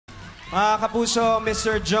Mga kapuso,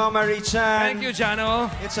 Mr. Jo Marie Chan. Thank you,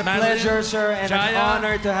 Jano. It's a Madeline, pleasure, sir, and Jaya, an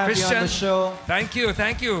honor to have you on Christian. the show. Thank you,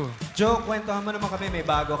 thank you. Jo, kwentuhan mo naman kami. May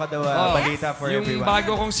bago ka daw balita for Yung everyone.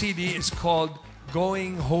 bago kong CD is called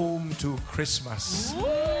Going Home to Christmas.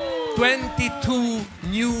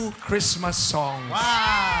 22 new Christmas songs.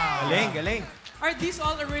 Wow! Galing, galing. Are these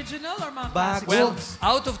all original or mga Bago. classics? Well,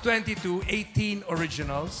 out of 22, 18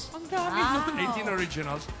 originals. Ang dami nun. 18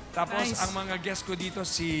 originals. Tapos, Nice. ang mga guest ko dito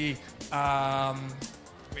si...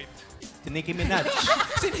 wait. Si Nicki Minaj.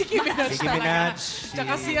 Si Nicki Minaj. Nicki Minaj.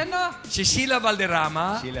 Tsaka si ano? Si Sheila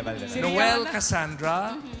Valderrama. Sheila Valderrama. Si Noel Rihanna. Cassandra.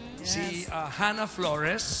 Si Hannah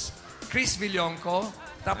Flores. Chris Villonco.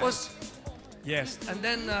 Tapos, yes. And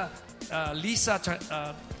then, Lisa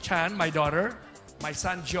Chan, my daughter. My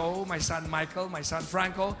son Joe, my son Michael, my son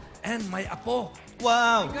Franco, and my apo.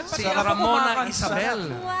 Wow! Si Pati ako Ramona kumakanta. Isabel.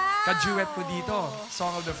 Wow! Ka-duet ko dito.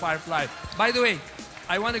 Song of the Firefly. By the way,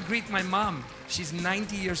 I want to greet my mom. She's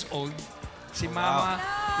 90 years old. Si Mama.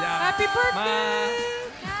 Yeah. Happy birthday!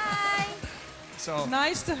 Hi! So,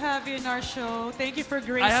 Nice to have you in our show. Thank you for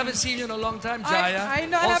gracing. I haven't seen you in a long time, Jaya. I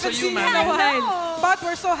know, I Also haven't you, seen you in a Manny. while. But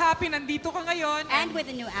we're so happy nandito ka ngayon. And with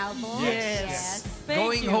a new album. Yes. Thank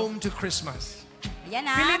Going you. home to Christmas. Yan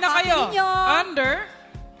na. Pili na copy kayo. ninyo. Under.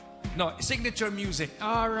 No, signature music.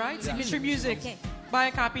 Alright, signature music. Okay. Buy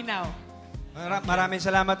a copy now. Maraming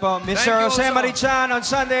salamat po. Thank Mr. you Jose also. Marie Chan on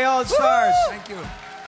Sunday All Stars. Thank you.